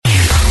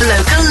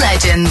Local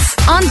legends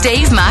on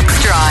Dave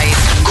Max Drive.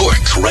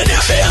 Cork's Red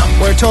FM.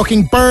 We're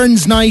talking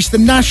Burns Night, the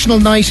national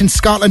night in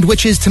Scotland,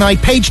 which is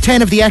tonight. Page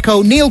 10 of the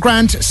Echo. Neil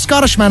Grant,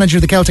 Scottish manager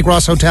of the Celtic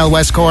Ross Hotel,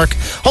 West Cork,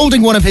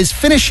 holding one of his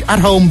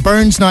finish-at-home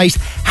Burns Night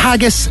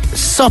Haggis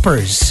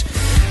suppers.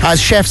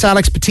 As chefs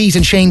Alex Petit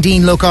and Shane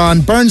Dean look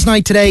on, Burns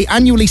Night today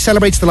annually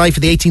celebrates the life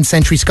of the 18th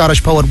century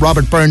Scottish poet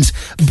Robert Burns.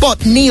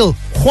 But Neil,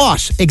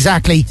 what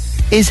exactly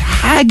is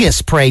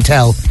haggis, pray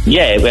tell?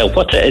 Yeah, well,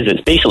 what it is,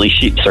 it's basically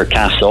sheep's or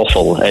calf's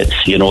offal.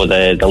 It's, you know,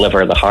 the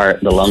liver, the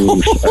heart, the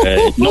lungs,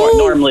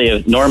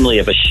 normally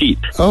of a sheep,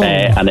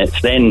 and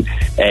it's then,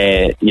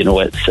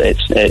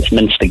 it's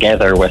minced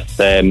together with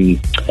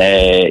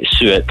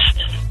suet,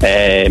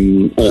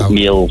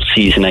 oatmeal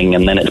seasoning,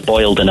 and then it's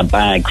boiled in a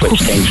bag, which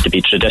tends to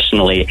be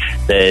traditionally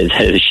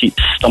the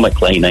sheep's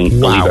stomach lining,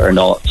 believe it or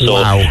not. So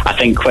I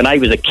think when I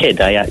was a kid,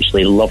 I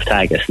actually loved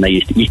haggis and I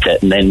used to eat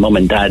it, and then Mum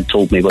and Dad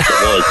told me what it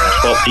was. I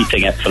stopped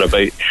eating it for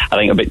about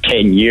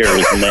 10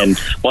 years, and then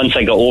once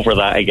I got over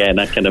that again,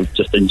 I kind of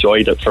just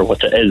enjoyed it for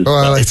what it is.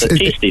 Well, it's a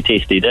tasty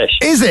dish.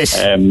 Is it?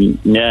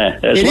 Yeah,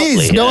 it's it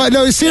lovely, is. Yeah.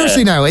 No,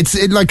 seriously now. Or is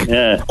it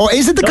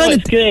the kind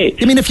of?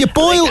 Great. I mean, if you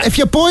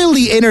boil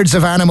the innards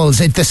of animals,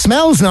 the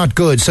smell's not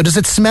good. So does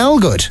it smell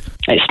good?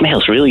 It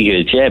smells really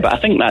good, yeah, but I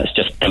think that's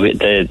just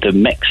the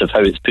mix of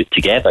how it's put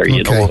together,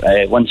 you know.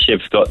 Once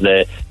you've got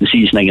the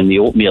seasoning and the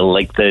oatmeal,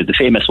 like the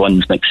famous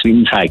one's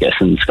McSween's haggis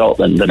in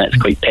Scotland, and it's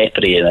quite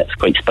peppery and it's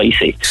quite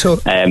spicy.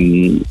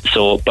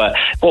 But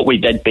what we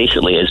did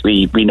basically is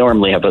we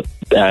normally have a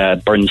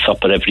burn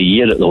supper every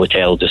year at the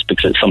hotel, just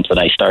because it's something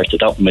I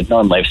started up, and we'd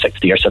normally have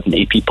 60 or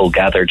 70 people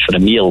gathered for a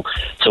meal.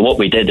 So what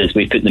we did is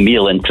we put the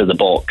meal into the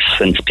box,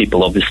 since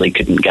people obviously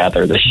couldn't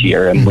gather this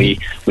year, and we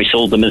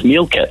sold them as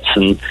meal kits,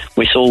 and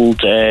we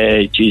sold,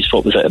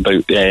 what was it,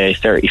 about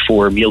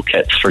 34 meal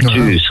kits for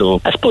two. So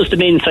I suppose the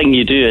main thing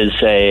you do is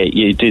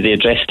you do the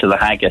address to the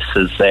haggis,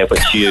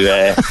 which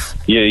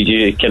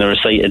you kind of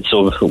recited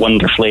so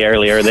wonderfully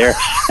earlier there.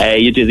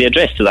 You do the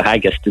address to the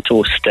haggis to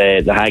toast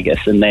the haggis,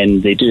 and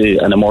then they do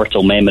an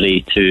immortal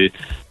memory to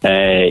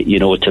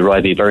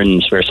Robbie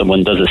Burns, where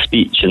someone does a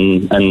speech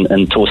and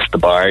toast the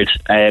bard.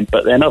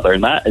 But then other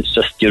than that, it's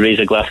just you raise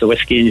a glass of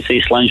whiskey and you say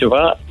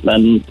Slanjabat,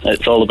 and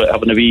it's all about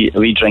having a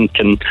wee drink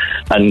and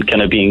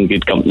kind of being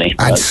good company.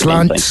 And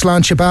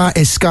Slanjabat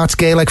is Scots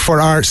Gaelic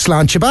for our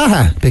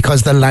Slanchabaha,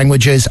 because the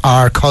languages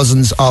are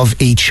cousins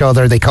of each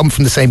other. They come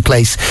from the same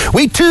place.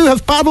 We too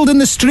have paddled in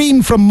the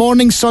stream from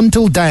morning sun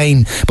till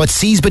dine, but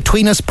seas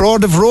between us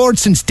broad have roared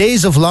since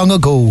days of long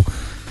ago.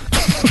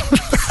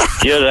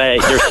 You're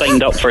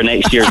signed up for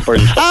next year's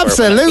Burns supper.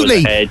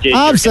 Absolutely.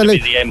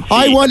 Absolutely.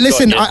 I want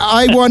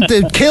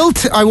the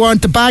kilt, I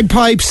want the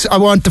bagpipes, I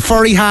want the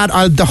furry hat,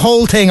 the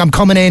whole thing. I'm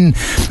coming in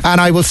and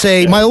I will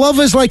say, my love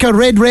is like a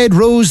red, red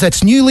rose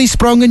that's newly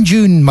sprung in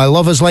June. My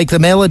love is like the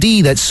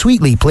melody that's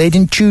sweetly played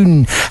in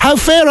tune. How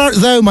fair art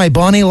thou, my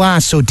bonny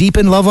lass, so deep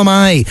in love am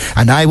I,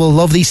 and I will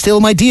love thee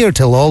still, my dear,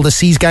 till all the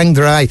seas gang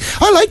dry.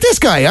 I like this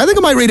guy. I think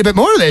I might read a bit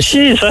more of this.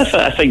 Jeez,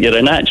 I think you're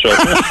a natural.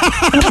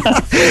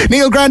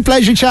 Neil Grant,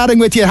 pleasure chatting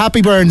with you.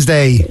 Happy Burns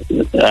Day.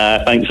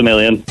 Thanks a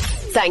million.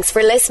 Thanks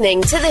for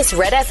listening to this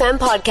Red FM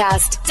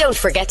podcast. Don't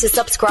forget to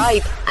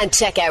subscribe and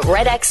check out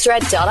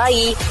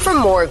redextra.ie for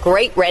more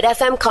great Red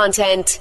FM content.